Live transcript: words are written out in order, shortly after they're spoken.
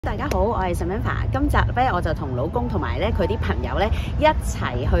大家好，我係 Samantha。今集咧我就同老公同埋咧佢啲朋友咧一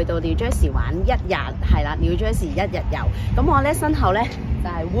齊去到 New Jersey 玩一日，係啦 ，New Jersey 一日遊。咁我咧身後咧就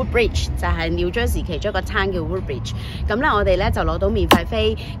係 Woodbridge， 就係 New Jersey 其中一個灘叫 Woodbridge。咁咧我哋咧就攞到免費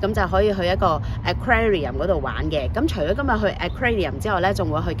飛，咁就可以去一個 Aquarium 嗰度玩嘅。咁除咗今日去 Aquarium 之外咧，仲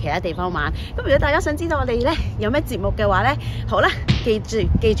會去其他地方玩。咁如果大家想知道我哋咧有咩節目嘅話咧，好啦，記住要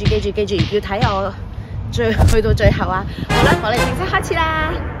睇我去到最後啊！好啦，我哋正式開始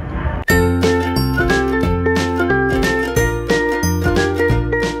啦！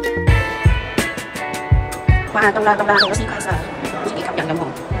哇，到啦，好多 SeaQuest 啊，好似幾吸引咁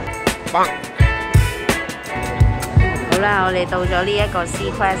喎。好啦，我哋到咗呢一個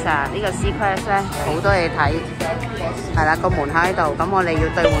SeaQuest 啊，呢個 SeaQuest 咧好多嘢睇，係啦，個門口喺度，咁我哋要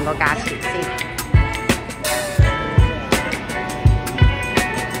兌換個價錢先。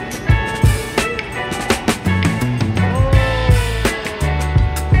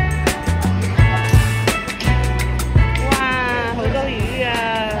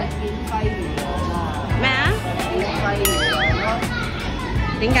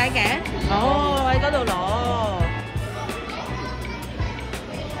點解嘅？哦，喺嗰度攞。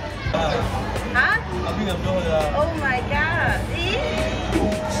嚇？阿邊入咗去啊 ？Oh my god！ 咦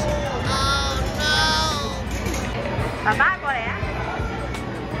 ？Oh no！ 爸爸過嚟啊！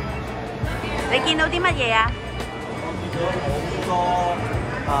你見到啲乜嘢啊？我見到好多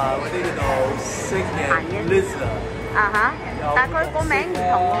嗰啲叫做蜥蜴 lizard。啊哈！但係佢個名唔同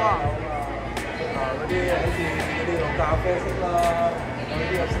喎。嗰啲好似嗰啲用咖啡色啦。有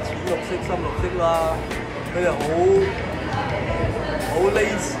啲有淺綠色、深綠色啦，佢哋好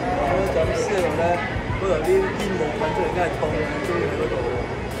lazy 咁樣就咁燒落咧，嗰度啲煙霧噴出嚟，梗係凍中喺嗰度。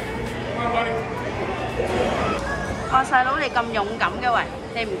哇！細佬你咁勇敢嘅喂，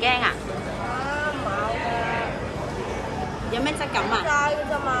你唔驚啊？冇㗎。有咩質感啊？齋㗎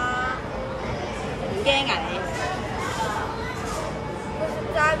啫嘛。唔驚㗎你？佢食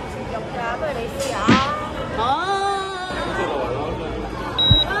齋唔食肉㗎，不如你試下。哦。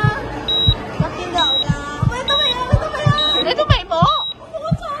你都未摸，摸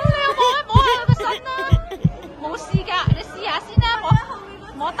咗你又摸一摸下佢個身啦，冇事㗎，你試下先啦，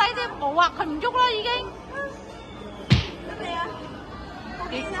摸低啲毛啊，佢唔喐啦已經。得未啊？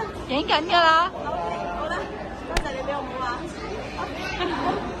影緊㗎啦。好啦，多謝你俾我摸啊。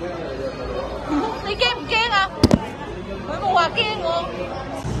你驚唔驚啊？佢冇話驚我。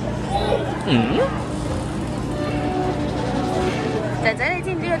仔仔，你知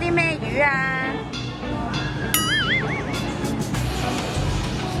唔知嗰啲咩魚啊？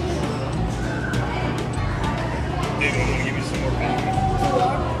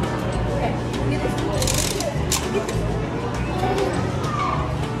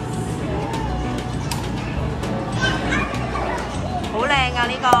好靚啊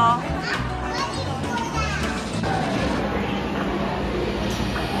呢個！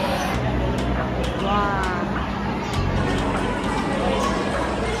哇！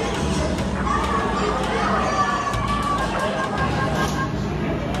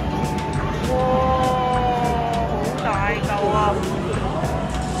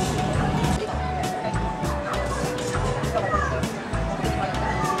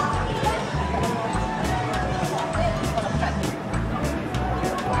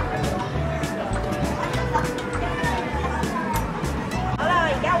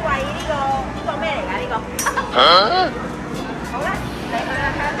好啦，嚟去啦，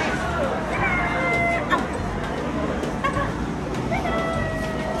睇下先。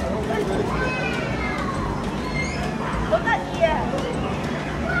好得意啊！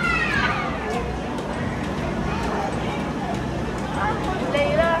嚟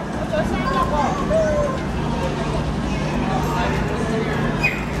啦，我再先入喎。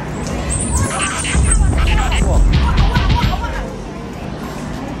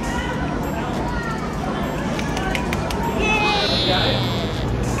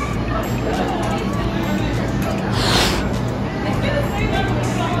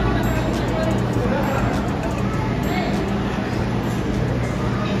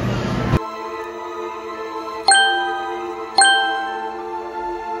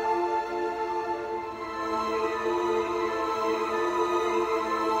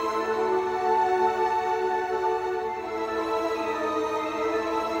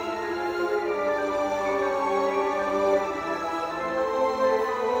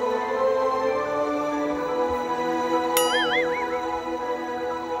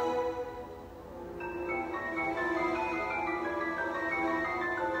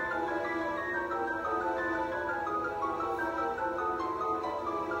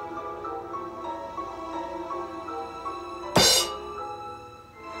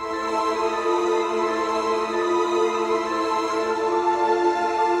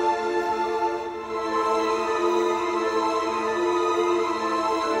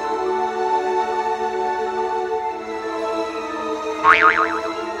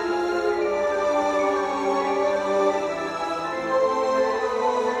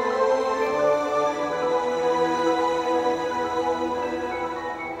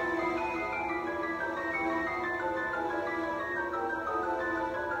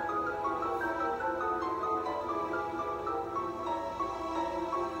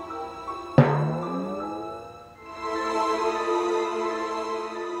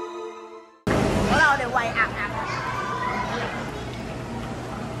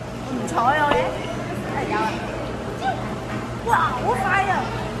坐咗嘅，有啊！哇，好快啊！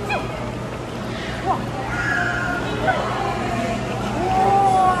哇！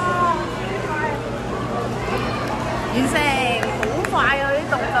哇！完成，好快啊！啲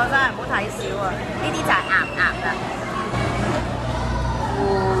動作真係唔好睇少啊！呢啲就係鴨啊！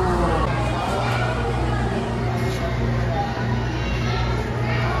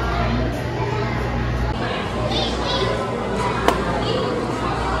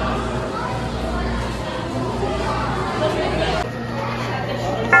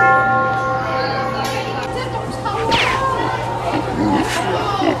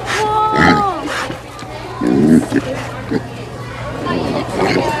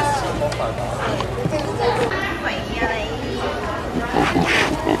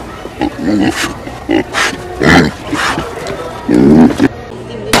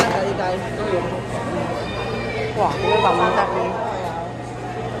哇！點解咁得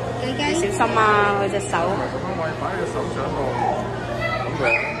嘅？小心啊！佢隻手。我擺喺隻手掌度，咁樣。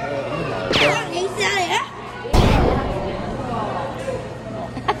你試下嚟啊！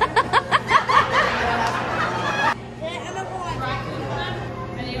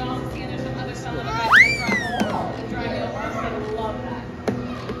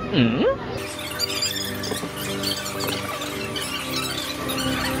嗯？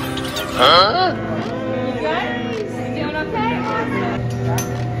啊？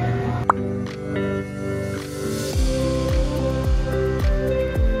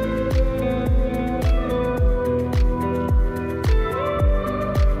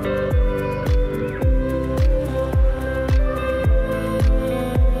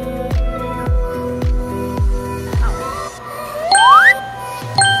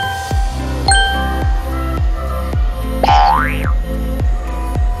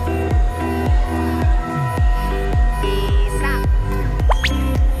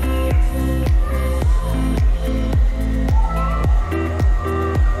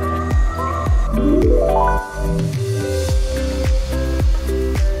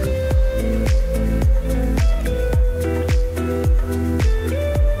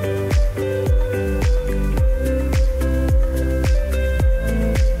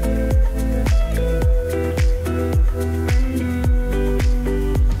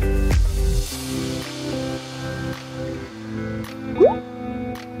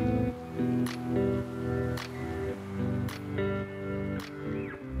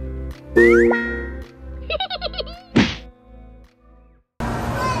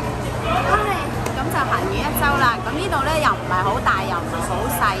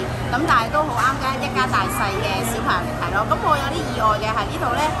咁但係都好啱嘅，一家大細嘅小朋友嚟睇咯。咁我有啲意外嘅係呢度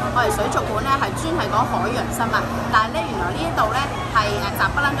咧，我哋水族館咧係專係講海洋生物，但係咧原來呢一度咧係雜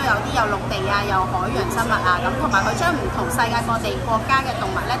不楞都有啲有陸地啊，有海洋生物啊咁，同埋佢將唔同世界各地國家嘅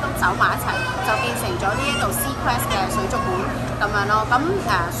動物咧都走埋一齊，就變成咗呢一度 SeaQuest 嘅水族館咁樣咯。咁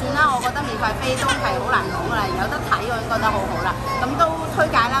算啦，我覺得免費飛都係好難講噶啦，有得睇我已經覺得好好啦。咁都推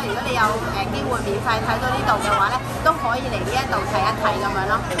介啦，如果你有機會免費睇到呢度嘅話咧，都可以嚟呢一度睇一睇咁樣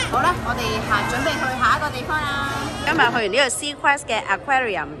咯。好啦，我哋準備去下一個地方啦。今日去完呢個 SeaQuest 嘅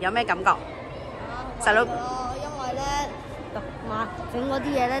Aquarium 有咩感覺？細佬，因為咧整嗰啲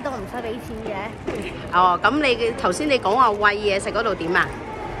嘢咧都唔使俾錢嘅。哦，咁你頭先你講話餵嘢食嗰度點啊？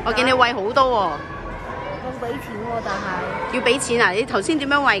我見你餵好多喎。要俾錢喎，但係要俾錢啊！你頭先點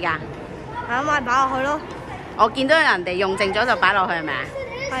樣餵㗎？係咪擺落去咯？我見到人哋用剩咗就擺落去係咪啊？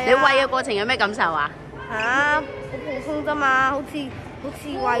係啊。你餵嘅過程有咩感受啊？好普通啫嘛，好似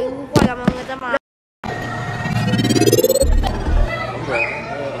餵烏龜咁樣嘅啫嘛。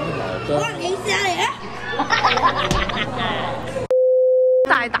可能你試下嚟啊！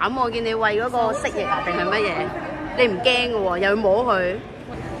大膽喎！見你餵嗰個蜥蜴啊，定係乜嘢？你唔驚嘅喎，又要摸佢，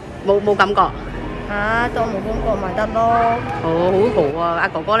冇感覺。當冇感覺咪得咯。哦，好好啊！阿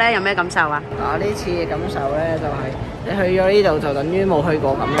哥哥咧有咩感受啊？呢次嘅感受咧就係你去咗呢度就等於冇去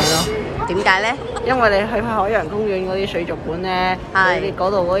過咁樣咯。點解咧？因為你去海洋公園嗰啲水族館咧，你嗰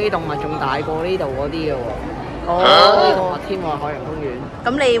度嗰啲動物仲大過呢度嗰啲嘅喎。呢動物天外海洋公園。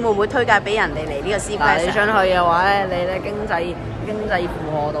咁你會唔會推介俾人哋嚟呢個 SeaQuest？你想去嘅話咧，你咧經濟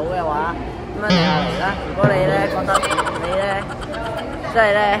負荷到嘅話，咁樣你就嚟啦。如果你咧覺得你咧即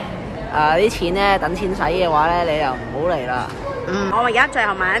係咧啲錢咧等錢使嘅話咧，你就唔好嚟啦。我而家最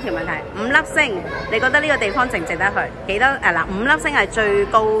後問一條問題，5粒星，你覺得呢個地方值唔值得去？幾多？嗱，5粒星係最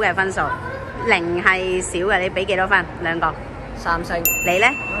高嘅分數，0係少嘅，你俾幾多分？兩個3星。你咧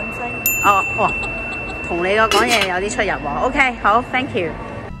？5星。哦，哇，同你個講嘢有啲出入喎。OK， 好 ，thank you。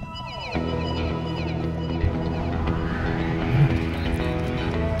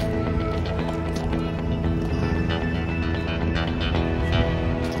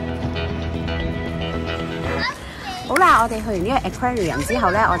好啦，我哋去完呢個 aquarium 之後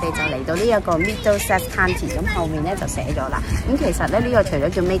咧，我哋就嚟到呢一個 Middlesex County， 咁後面咧就寫咗啦。咁其實咧呢個除咗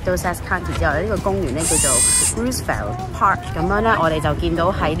叫 Middlesex County 之外咧，呢個公園咧叫做 Roosevelt Park。咁樣咧，我哋就見到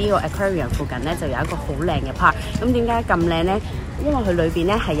喺呢個 aquarium 附近咧就有一個好靚嘅 park。咁點解咁靚咧？因為佢裏邊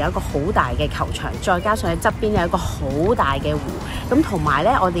咧係有一個好大嘅球場，再加上佢側邊有一個好大嘅湖。咁同埋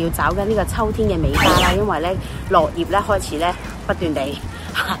咧，我哋要找緊呢個秋天嘅尾巴啦，因為咧落葉咧開始咧不斷地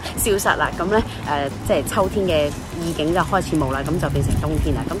消失啦，咁咧即係秋天嘅意境就開始冇啦，咁就變成冬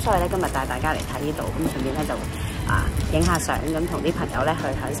天啦。咁所以咧今日帶大家嚟睇呢度，咁順便咧就影下相，咁同啲朋友咧去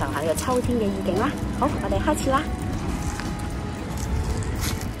享受下呢個秋天嘅意境啦。好，我哋開始啦。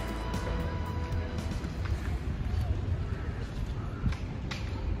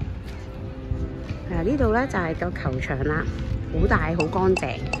呢度咧就係個球場啦，好大好乾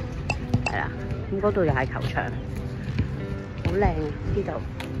淨，係啦。咁嗰度又係球場。好靚啊呢度，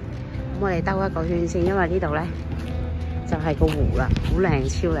咁我哋兜一個圈先，因為呢度咧就係個湖啦，好靚，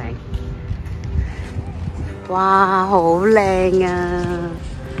超靚，哇，好靚啊！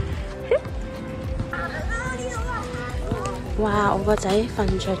哇，我個仔瞓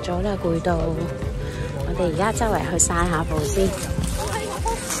着咗啦，攰到，我哋而家周圍去散下步先。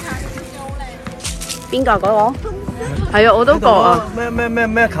邊個嗰個？係啊，我都覺啊。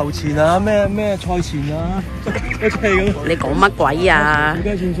咩球前啊，咩賽前啊，一齊咁。你講乜鬼啊？唔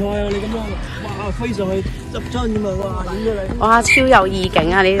計前賽啊！你咁樣，哇，飛上去執樽咁啊！哇，影咗你。哇，超有意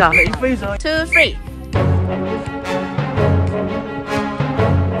境啊！呢個。你飛上去。 2 3。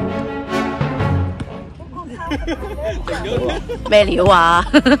咩料啊？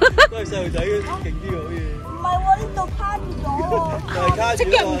都係細路仔勁啲喎，好似。唔係喎，呢度卡住咗。即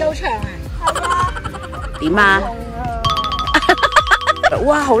係唔到場啊？係啊。點啊？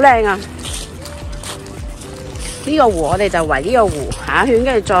哇，好靚啊！呢個湖我哋就圍呢個湖行一圈，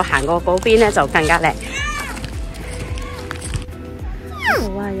跟住再行過嗰邊咧就更加靚。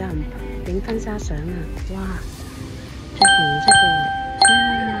哇！有人影婚紗相啊！哇，着紅色嘅，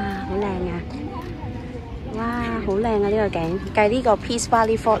好靚啊！哇，好靚啊！呢個景，計呢個 Peace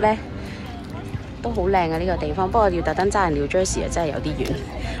Valley Fort 咧都好靚啊！呢個地方，不過要特登揸人 New Jersey 啊，真係有啲遠。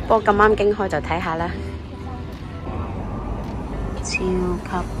不過咁啱經開就睇下啦。超級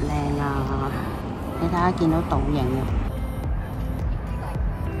靚啊！你睇下見到倒影啊！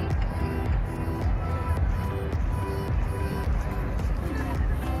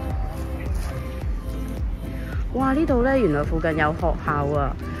哇！呢度咧原來附近有學校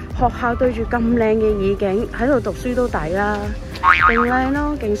啊！學校對住咁靚嘅意境，喺度讀書都抵啦，勁靚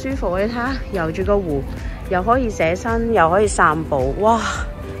咯，勁舒服。你睇下，遊住個湖，又可以寫生，又可以散步。哇！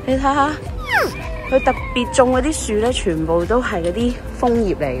你睇下。佢特別種嗰啲樹咧，全部都係嗰啲楓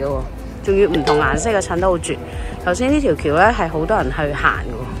葉嚟嘅喎，仲要唔同顏色嘅，襯得好絕。頭先呢條橋咧係好多人去行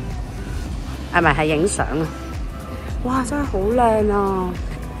嘅喎，係咪係影相啊？哇！真係好靚啊，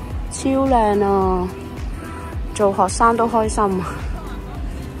超靚啊！做學生都開心啊！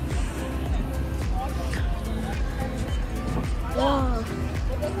哇！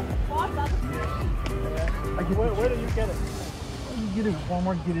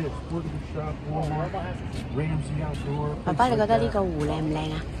 爸爸，你覺得呢個湖靚唔靚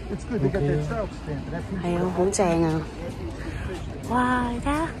啊？係啊，好正啊！哇，你睇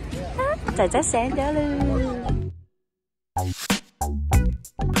下，仔仔醒咗啦！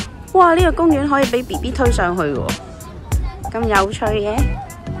哇，呢個公園可以俾 BB 推上去喎，咁有趣嘅！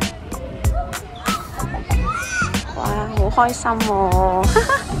哇，好開心喎！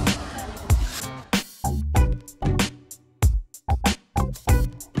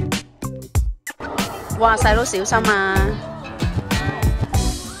哇，細佬小心啊！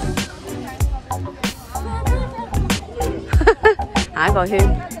下一個圈。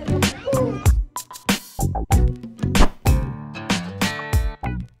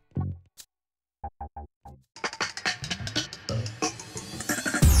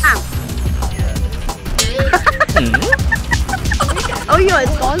我以為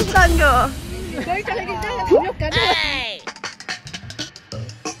講真㗎。佢就係見到佢喐緊。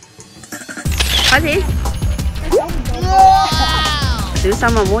開始。小心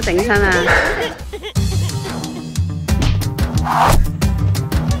啊，唔好整親啊！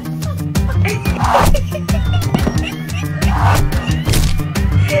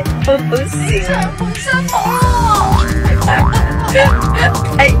好好笑，好辛苦喎！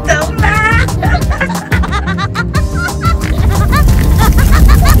睇到嗎？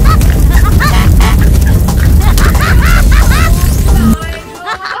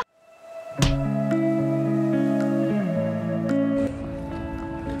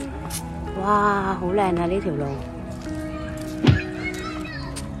哇，好靚啊！呢條路。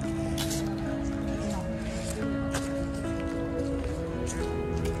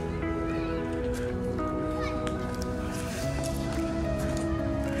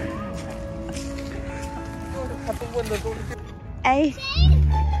哎，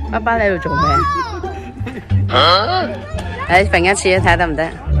爸爸你喺度做咩？誒，揈一次睇下得唔得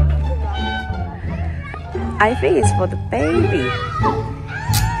 ？I think it's for the baby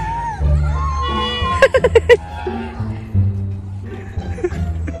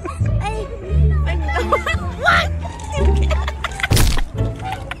哎，揈唔到，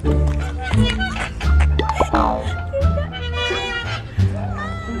哇！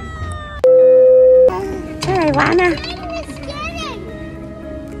出嚟玩啊！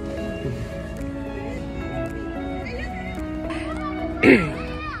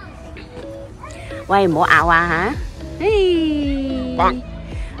喂，唔好咬啊吓！嘿，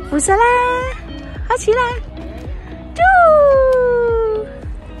扶實啦，開始啦，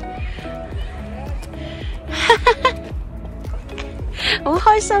好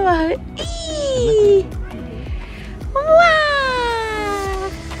開心啊佢！咦，哇！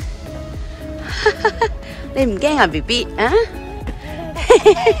你唔驚啊 ，BB 啊？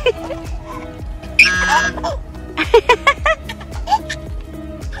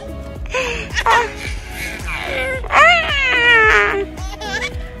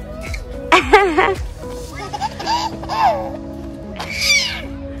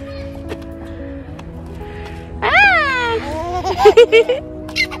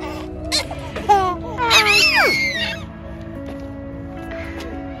好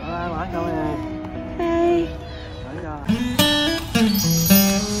啦，玩夠未？係睇下。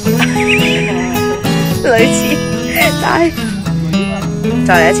類似，但係再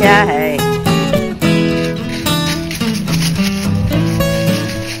嚟一次啦，係。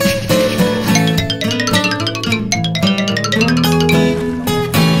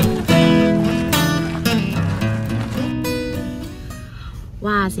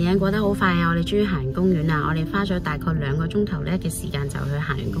哇！時間過得好快啊！我哋終於行完公園啦！我哋花咗大概2個鐘頭咧嘅時間就去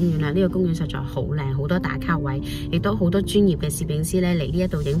行完公園啦。呢個公園實在好靚，好多打卡位，亦都好多專業嘅攝影師咧嚟呢一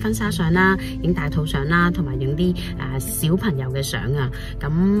度影婚紗相啦、影大肚相啦，同埋影啲小朋友嘅相啊。咁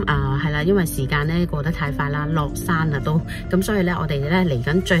係啦，因為時間咧過得太快啦，落山啦都，咁所以咧我哋咧嚟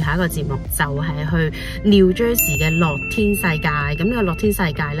緊最後一個節目就係去 New Jersey 嘅樂天世界。咁呢個樂天世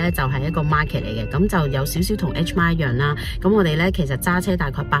界咧就係一個 market 嚟嘅，咁就有少少同 H-Mart 一樣啦。咁我哋咧其實揸車大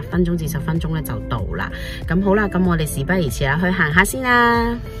概8分鐘至10分鐘咧就到啦。咁好啦，咁我哋事不宜遲啦，去行下先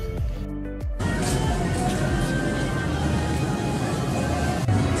啦。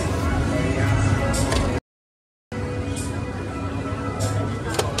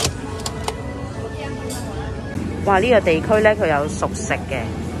哇！呢個地區咧佢有熟食嘅，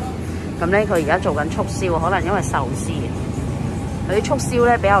咁咧佢而家做緊促銷，可能因為壽司，佢啲促銷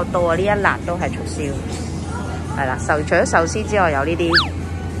咧比較多啊，呢一欄都係促銷，係啦。除咗壽司之外，有呢啲，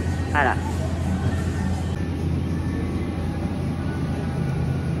係啦。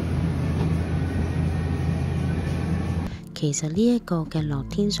其實呢一個嘅樂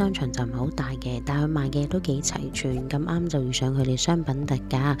天商場就唔係好大嘅，但係佢賣嘅都幾齊全，咁啱就遇上佢哋商品特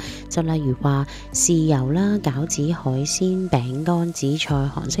價，就例如話豉油啦、餃子、海鮮、餅乾、紫菜、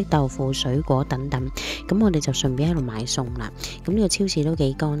韓式豆腐、水果等等，咁我哋就順便喺度買餸啦。咁呢個超市都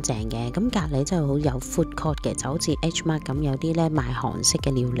幾乾淨嘅，咁隔離真係好有 food court 嘅，就好似 H-Mart 咁有啲咧賣韓式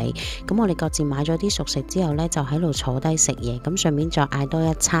嘅料理。咁我哋各自買咗啲熟食之後咧，就喺度坐低食嘢，咁順便再嗌多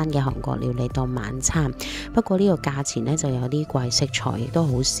一餐嘅韓國料理當晚餐。不過呢個價錢咧就有啲貴，食材亦都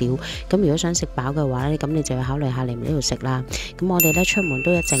好少，咁如果想食飽嘅話咧，咁你就要考慮下嚟呢度食啦。咁我哋咧出門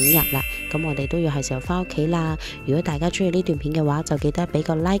都一整日啦，咁我哋都要係時候翻屋企啦。如果大家中意呢段片嘅話，就記得俾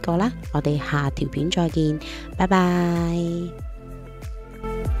個 like 我啦。我哋下條片再見，拜拜。